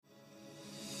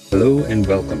Hello and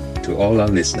welcome to all our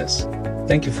listeners.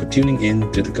 Thank you for tuning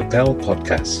in to the Capel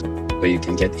podcast, where you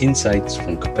can get insights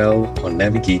from Capel on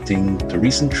navigating the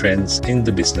recent trends in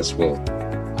the business world.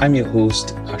 I'm your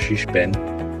host, Ashish Ben,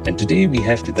 and today we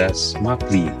have with us Mark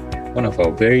Lee, one of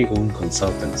our very own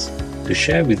consultants, to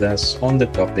share with us on the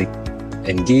topic,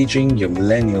 engaging your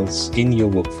millennials in your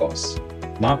workforce.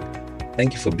 Mark,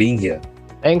 thank you for being here.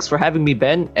 Thanks for having me,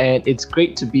 Ben. And it's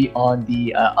great to be on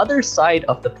the other side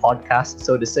of the podcast,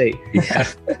 so to say. Yeah,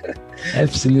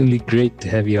 absolutely great to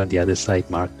have you on the other side,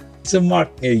 Mark. So, Mark,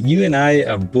 you and I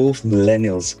are both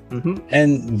millennials,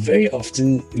 and very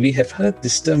often we have heard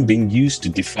this term being used to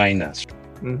define us.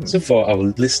 So, for our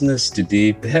listeners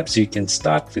today, perhaps you can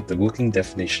start with the working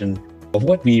definition of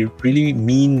what we really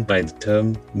mean by the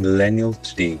term millennial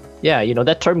today. Yeah,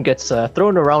 that term gets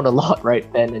thrown around a lot, right,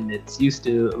 Ben? And it's used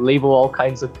to label all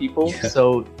kinds of people. Yeah.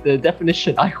 So the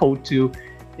definition I hold to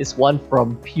is one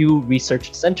from Pew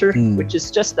Research Center, which is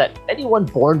just that anyone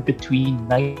born between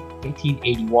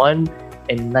 1981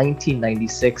 and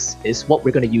 1996 is what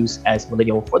we're going to use as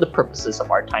millennial for the purposes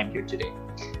of our time here today.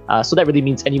 So that really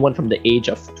means anyone from the age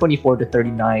of 24 to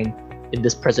 39 in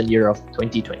this present year of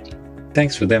 2020.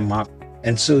 Thanks for that, Mark.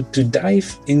 And so to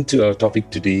dive into our topic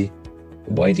today,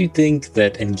 why do you think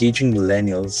that engaging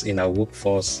millennials in our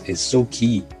workforce is so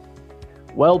key?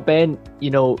 Well, Ben,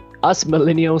 us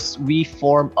millennials, we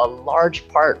form a large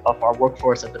part of our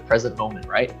workforce at the present moment,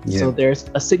 right? Yeah. So there's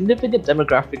a significant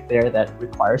demographic there that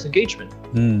requires engagement.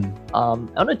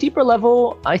 On a deeper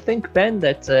level, I think, Ben,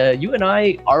 that you and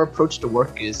our approach to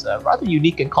work is rather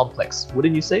unique and complex,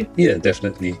 wouldn't you say? Yeah,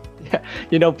 definitely.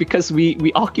 Yeah, because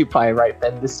we occupy, right,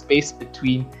 Ben, this space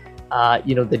between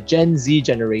the Gen Z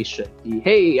generation,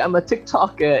 hey, I'm a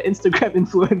TikTok, Instagram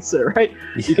influencer, right?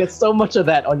 Yeah. You get so much of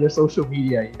that on your social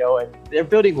media, and they're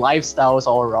building lifestyles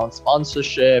all around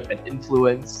sponsorship and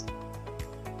influence.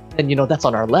 And, that's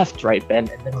on our left, right, Ben?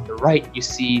 And then on the right, you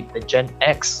see the Gen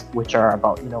X, which are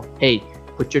about, hey,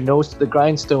 put your nose to the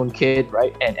grindstone, kid,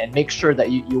 right? And make sure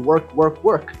that you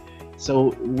work.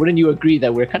 So wouldn't you agree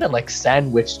that we're kind of like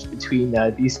sandwiched between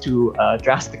these two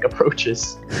drastic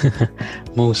approaches?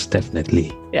 Most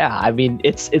definitely. Yeah, I mean,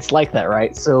 it's like that,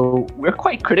 right? So we're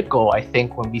quite critical, I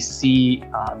think, when we see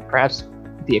perhaps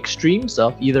the extremes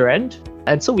of either end.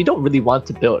 And so we don't really want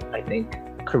to build, I think,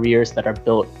 careers that are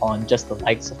built on just the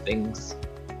likes of things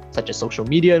such as social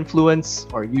media influence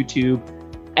or YouTube.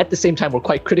 At the same time, we're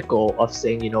quite critical of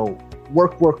saying,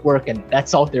 work, and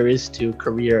that's all there is to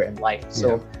career and life.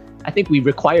 So Yeah. I think we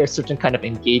require a certain kind of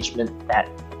engagement that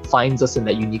finds us in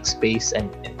that unique space and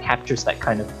captures that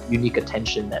kind of unique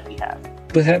attention that we have.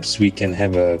 Perhaps we can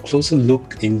have a closer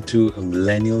look into a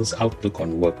millennial's outlook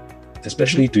on work,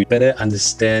 especially to better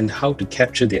understand how to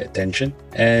capture their attention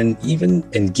and even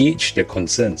engage their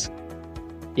concerns.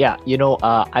 Yeah,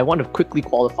 I want to quickly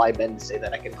qualify, Ben, to say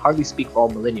that I can hardly speak for all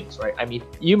millennials, right? I mean,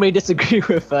 you may disagree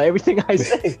with everything I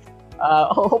say.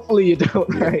 Hopefully you don't,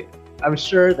 Yeah. right? I'm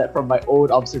sure that from my own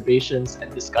observations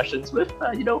and discussions with,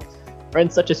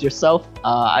 friends such as yourself,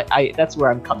 I that's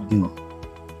where I'm coming from.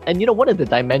 And, one of the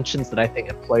dimensions that I think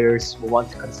employers will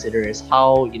want to consider is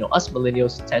how, us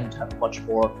millennials tend to have a much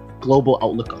more global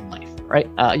outlook on life, right?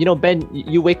 Ben,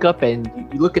 you wake up and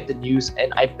you look at the news,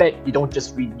 and I bet you don't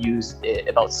just read news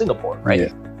about Singapore,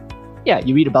 right? Yeah,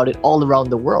 you read about it all around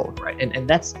the world, right? And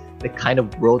that's the kind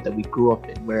of world that we grew up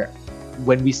in, where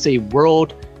when we say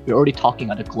world, we're already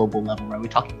talking at a global level, right? We're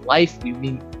talking life, we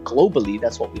mean globally,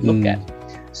 that's what we look at.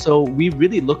 So we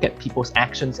really look at people's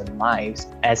actions and lives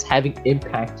as having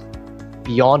impact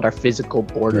beyond our physical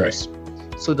borders.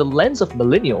 Right. So the lens of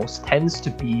millennials tends to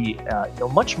be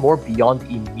much more beyond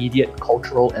the immediate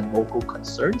cultural and local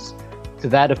concerns to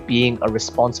that of being a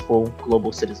responsible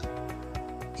global citizen.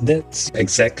 That's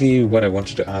exactly what I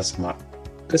wanted to ask, Mark.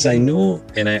 Because I know,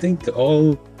 and I think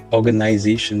all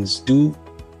organizations do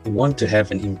want to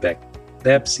have an impact,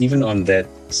 perhaps even on that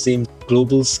same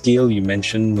global scale you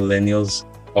mentioned millennials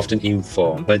often aim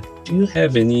for. But do you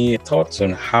have any thoughts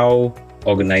on how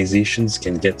organizations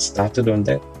can get started on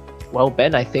that? Well,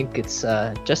 Ben, I think it's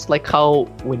just like how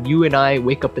when you and I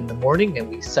wake up in the morning and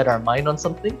we set our mind on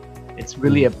something, it's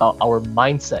really about our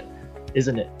mindset,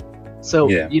 isn't it? So,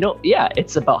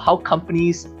 it's about how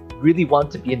companies really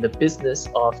want to be in the business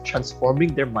of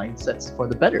transforming their mindsets for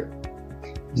the better.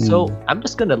 So I'm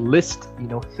just going to list,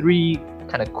 3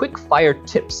 kind of quick fire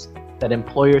tips that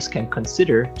employers can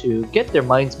consider to get their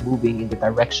minds moving in the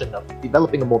direction of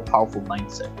developing a more powerful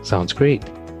mindset. Sounds great.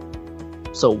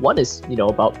 So one is,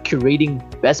 about curating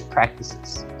best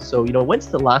practices. So, when's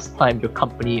the last time your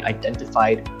company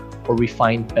identified or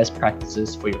refined best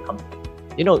practices for your company?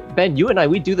 Ben, you and I,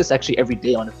 we do this actually every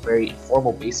day on a very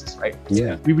informal basis, right?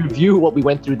 Yeah, We review what we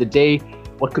went through the day.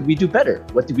 What could we do better?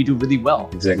 What did we do really well?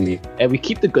 exactly. And we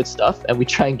keep the good stuff and we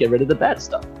try and get rid of the bad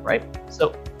stuff, right?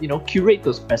 So, curate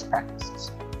those best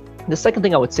practices. The second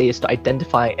thing I would say is to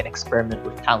identify and experiment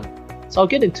with talent. So I'll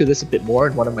get into this a bit more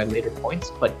in one of my later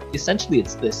points, but essentially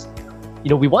it's this.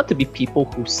 We want to be people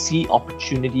who see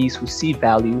opportunities, who see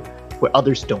value where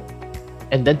others don't,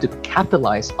 and then to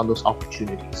capitalize on those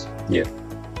opportunities. Yeah.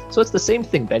 So it's the same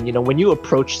thing, Ben. When you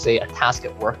approach, say, a task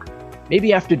at work,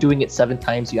 maybe after doing it 7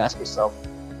 times, you ask yourself,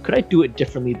 could I do it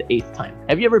differently the 8th time?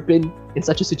 Have you ever been in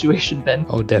such a situation, Ben?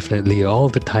 Oh, definitely. All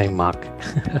the time, Mark.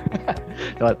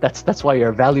 No, that's why you're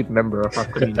a valued member of our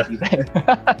community, Ben.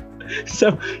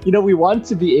 So, we want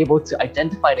to be able to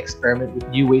identify and experiment with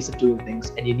new ways of doing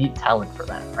things, and you need talent for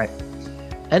that, right?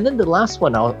 And then the last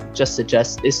one I'll just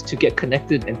suggest is to get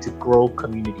connected and to grow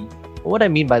community. What I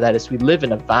mean by that is we live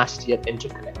in a vast yet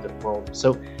interconnected world.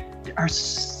 So there are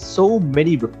so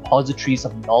many repositories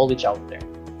of knowledge out there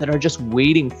that are just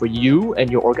waiting for you and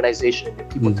your organization and your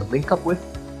people to link up with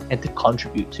and to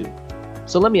contribute to.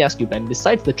 So let me ask you, Ben,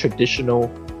 besides the traditional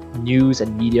news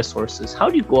and media sources, how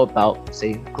do you go about,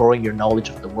 say, growing your knowledge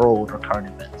of the world or current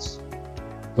events?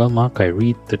 Well, Mark, I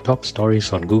read the top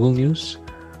stories on Google News.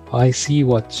 I see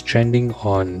what's trending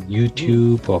on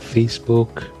YouTube or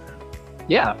Facebook.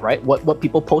 Yeah, right. What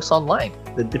people post online,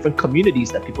 the different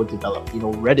communities that people develop.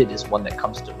 Reddit is one that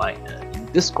comes to mind.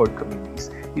 Discord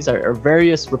communities. These are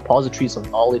various repositories of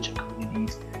knowledge and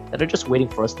communities that are just waiting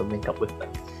for us to link up with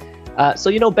them.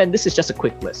 So, Ben, this is just a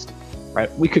quick list,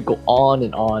 right? We could go on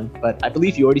and on, but I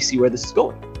believe you already see where this is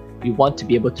going. We want to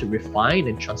be able to refine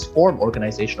and transform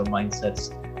organizational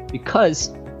mindsets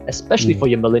because, especially for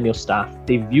your millennial staff,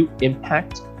 they view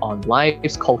impact on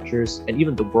lives, cultures, and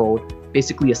even the world,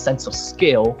 basically a sense of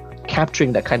scale.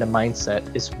 Capturing that kind of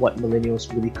mindset is what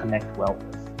millennials really connect well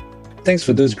with. Thanks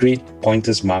for those great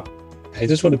pointers, Mark. I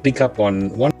just want to pick up on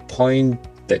one point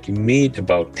that you made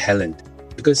about talent.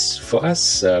 Because for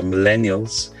us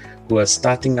millennials who are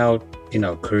starting out in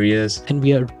our careers, and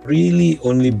we are really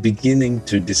only beginning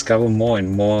to discover more and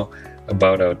more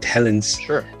about our talents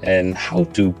and how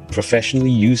to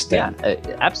professionally use them. Yeah,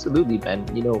 absolutely, Ben.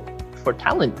 For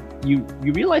talent, you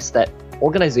realize that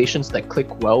organizations that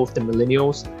click well with the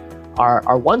millennials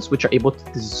are ones which are able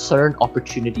to discern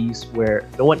opportunities where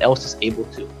no one else is able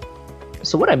to.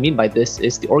 So what I mean by this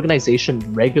is the organization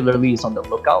regularly is on the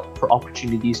lookout for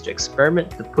opportunities to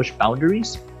experiment, to push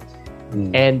boundaries.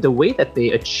 And the way that they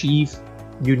achieve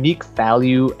unique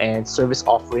value and service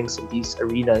offerings in these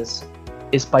arenas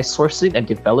is by sourcing and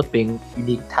developing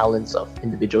unique talents of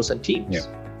individuals and teams.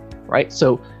 Right?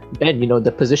 So Ben,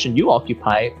 the position you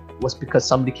occupy was because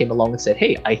somebody came along and said,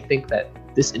 hey, I think that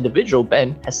this individual,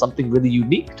 Ben, has something really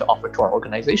unique to offer to our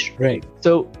organization. Right.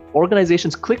 So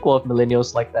organizations click well with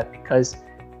millennials like that because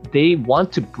they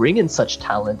want to bring in such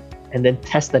talent and then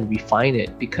test and refine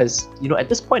it. Because, at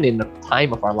this point in the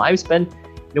time of our lives, Ben,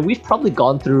 we've probably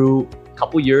gone through a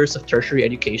couple years of tertiary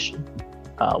education,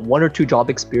 1 or 2 job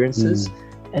experiences.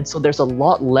 And so there's a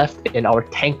lot left in our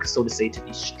tank, so to say, to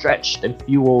be stretched and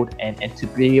fueled and to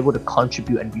be able to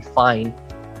contribute and refine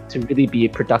to really be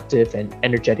productive and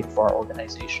energetic for our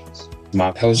organizations.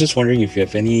 Mark, I was just wondering if you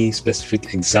have any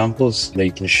specific examples that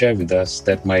you can share with us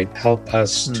that might help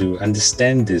us to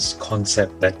understand this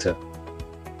concept better.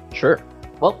 Sure.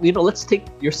 Well, let's take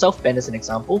yourself, Ben, as an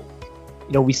example.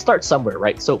 We start somewhere,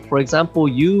 right? So, for example,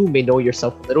 you may know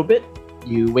yourself a little bit.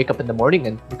 You wake up in the morning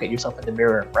and look at yourself in the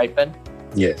mirror, right, Ben?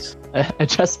 Yes.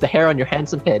 Adjust the hair on your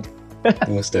handsome head.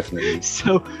 Most definitely.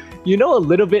 So, a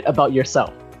little bit about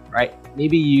yourself, right?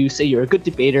 Maybe you say you're a good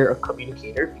debater or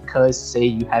communicator because, say,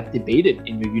 you have debated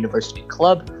in your university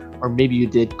club, or maybe you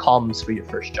did comms for your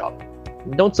first job.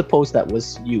 Don't suppose that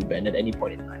was you, Ben, at any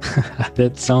point in time.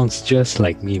 That sounds just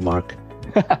like me, Mark.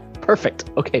 Perfect.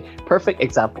 Okay, perfect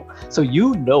example. So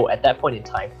at that point in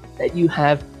time that you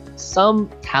have some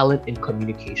talent in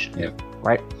communication,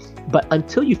 right? But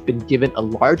until you've been given a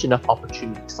large enough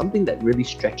opportunity, something that really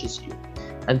stretches you,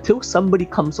 until somebody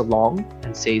comes along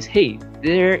and says, hey,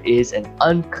 there is an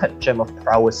uncut gem of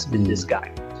prowess in this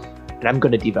guy, and I'm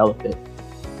going to develop it.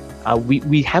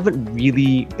 We haven't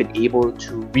really been able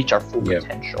to reach our full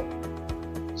potential.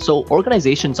 So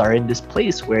organizations are in this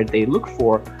place where they look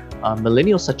for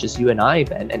millennials such as you and I,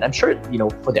 Ben, and I'm sure,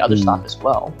 for the other staff as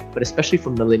well, but especially for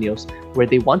millennials, where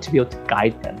they want to be able to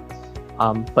guide them.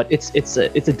 But it's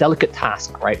a delicate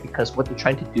task, right? Because what they're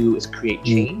trying to do is create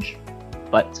change,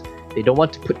 but they don't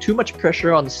want to put too much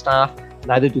pressure on the staff.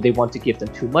 Neither do they want to give them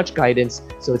too much guidance.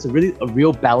 So it's a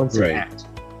real balancing act.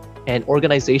 And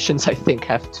organizations, I think,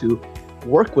 have to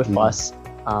work with us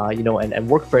and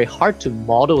work very hard to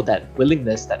model that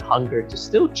willingness, that hunger to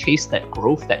still chase that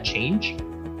growth, that change,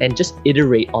 and just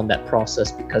iterate on that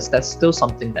process, because that's still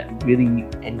something that really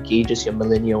engages your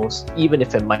millennials, even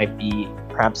if it might be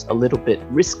perhaps a little bit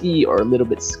risky or a little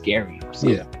bit scary or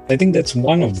something. Yeah, I think that's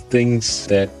one of the things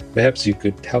that perhaps you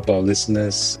could help our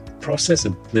listeners process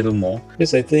a little more,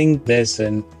 because I think there's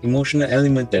an emotional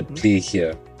element at play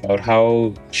here about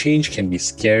how change can be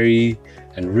scary,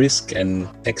 and risk and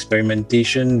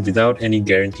experimentation without any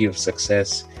guarantee of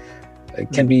success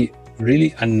can be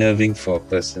really unnerving for a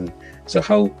person. So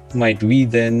how might we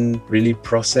then really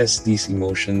process these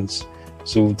emotions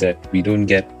so that we don't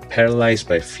get paralyzed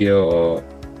by fear or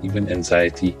even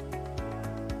anxiety?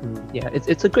 Yeah,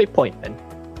 it's a great point, man.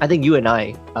 I think you and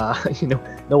I,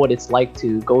 know what it's like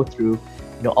to go through,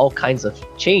 all kinds of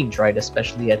change, right?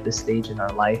 Especially at this stage in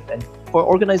our life. And for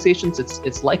organizations,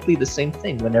 it's likely the same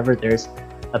thing. Whenever there's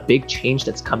a big change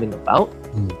that's coming about,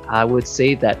 I would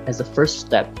say that as a first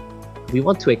step, we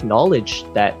want to acknowledge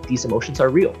that these emotions are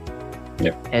real.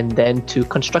 Yeah. And then to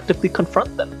constructively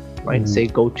confront them, right? Say,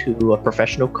 go to a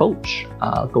professional coach,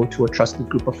 go to a trusted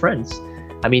group of friends.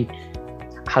 I mean,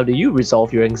 how do you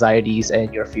resolve your anxieties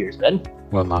and your fears, Ben?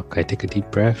 Well, Mark, I take a deep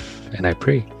breath and I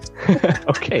pray.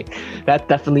 Okay, that's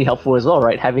definitely helpful as well,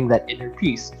 right? Having that inner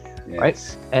peace,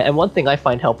 right? And one thing I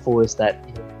find helpful is that,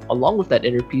 along with that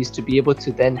inner peace, to be able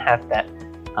to then have that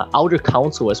outer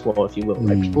counsel as well, if you will,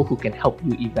 right? People who can help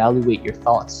you evaluate your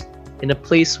thoughts in a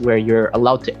place where you're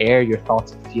allowed to air your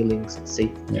thoughts and feelings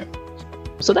safely. Yeah.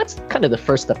 So that's kind of the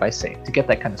first step, I say, to get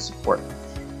that kind of support.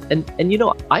 And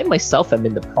I myself am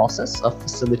in the process of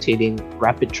facilitating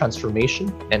rapid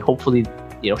transformation, and hopefully,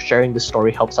 sharing this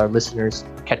story helps our listeners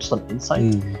catch some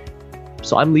insight.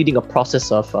 So I'm leading a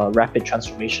process of rapid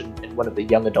transformation in one of the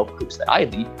young adult groups that I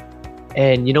lead.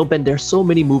 And Ben, there's so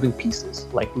many moving pieces,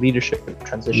 like leadership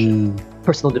transition,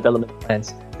 personal development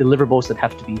plans, deliverables that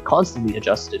have to be constantly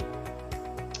adjusted.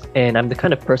 And I'm the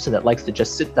kind of person that likes to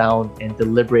just sit down and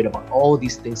deliberate about all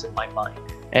these things in my mind.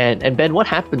 And Ben, what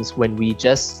happens when we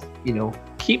just,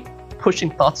 keep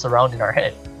pushing thoughts around in our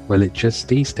head? Well, it just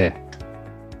stays there.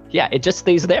 Yeah, it just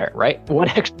stays there, right? What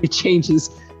actually changes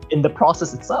in the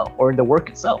process itself or in the work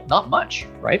itself? Not much,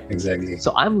 right? Exactly.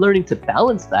 So I'm learning to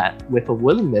balance that with a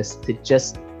willingness to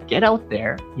just get out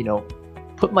there,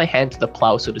 put my hand to the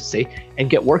plow, so to say, and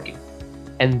get working.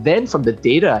 And then from the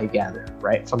data I gather,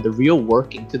 right, from the real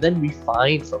working, to then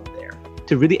refine from there,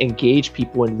 to really engage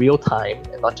people in real time,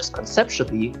 and not just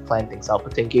conceptually plan things out,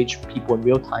 but to engage people in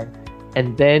real time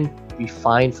and then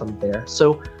refine from there.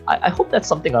 So I hope that's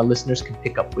something our listeners can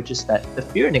pick up, which is that the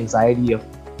fear and anxiety of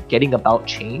getting about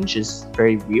change is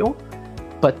very real.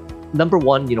 But number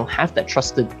one, have that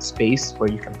trusted space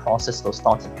where you can process those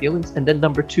thoughts and feelings. And then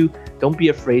number two, don't be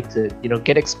afraid to,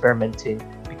 get experimenting,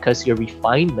 because your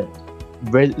refinement,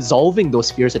 resolving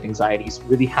those fears and anxieties,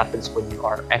 really happens when you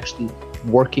are actually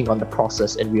working on the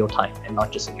process in real time and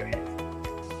not just in your head.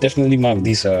 Definitely, Mark,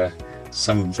 these are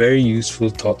some very useful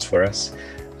thoughts for us.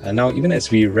 Now, even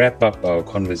as we wrap up our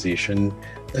conversation,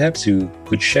 perhaps you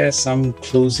could share some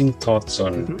closing thoughts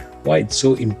on why it's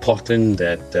so important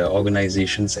that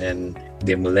organizations and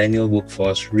their millennial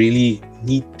workforce really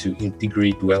need to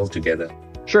integrate well together.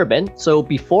 Sure, Ben. So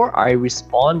before I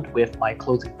respond with my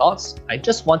closing thoughts, I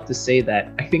just want to say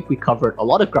that I think we covered a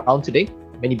lot of ground today,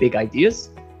 many big ideas,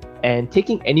 and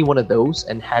taking any one of those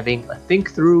and having a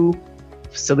think through,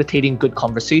 facilitating good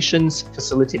conversations,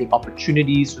 facilitating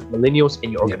opportunities with millennials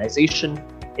in your organization,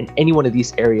 in any one of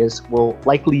these areas will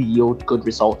likely yield good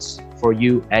results for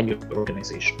you and your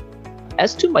organization.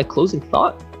 As to my closing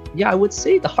thought, I would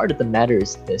say the heart of the matter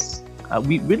is this.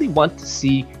 We really want to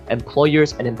see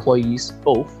employers and employees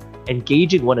both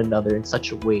engaging one another in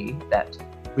such a way that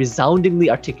resoundingly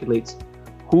articulates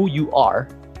who you are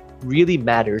really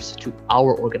matters to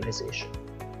our organization,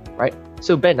 right?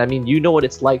 So Ben, you know what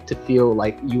it's like to feel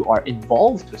like you are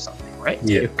involved with something, right?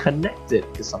 Yeah. You're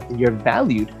connected to something. You're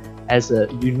valued as a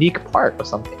unique part of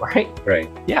something, right? Right.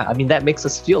 Yeah, that makes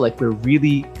us feel like we're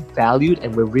really valued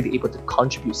and we're really able to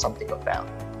contribute something of value.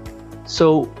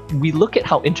 So we look at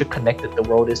how interconnected the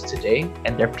world is today,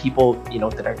 and there are people,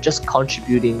 that are just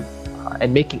contributing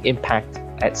and making impact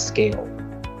at scale.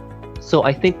 So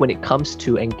I think when it comes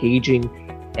to engaging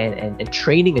and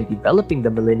training and developing the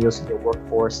millennials in their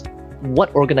workforce,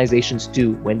 what organizations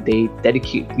do when they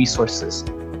dedicate resources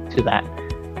to that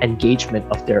engagement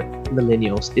of their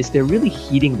millennials is they're really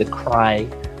heeding the cry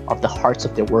of the hearts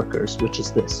of their workers, which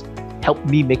is this: help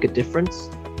me make a difference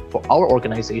for our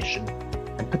organization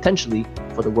and potentially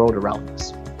for the world around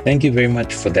us. Thank you very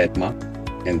much for that, Mark.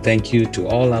 And thank you to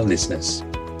all our listeners.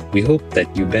 We hope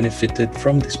that you benefited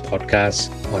from this podcast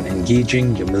on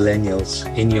engaging your millennials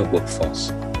in your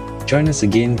workforce. Join us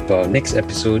again for our next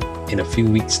episode in a few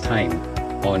weeks' time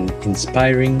on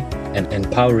inspiring and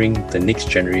empowering the next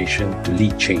generation to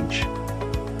lead change.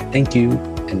 Thank you,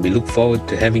 and we look forward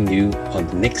to having you on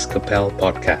the next Capel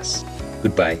podcast.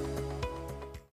 Goodbye.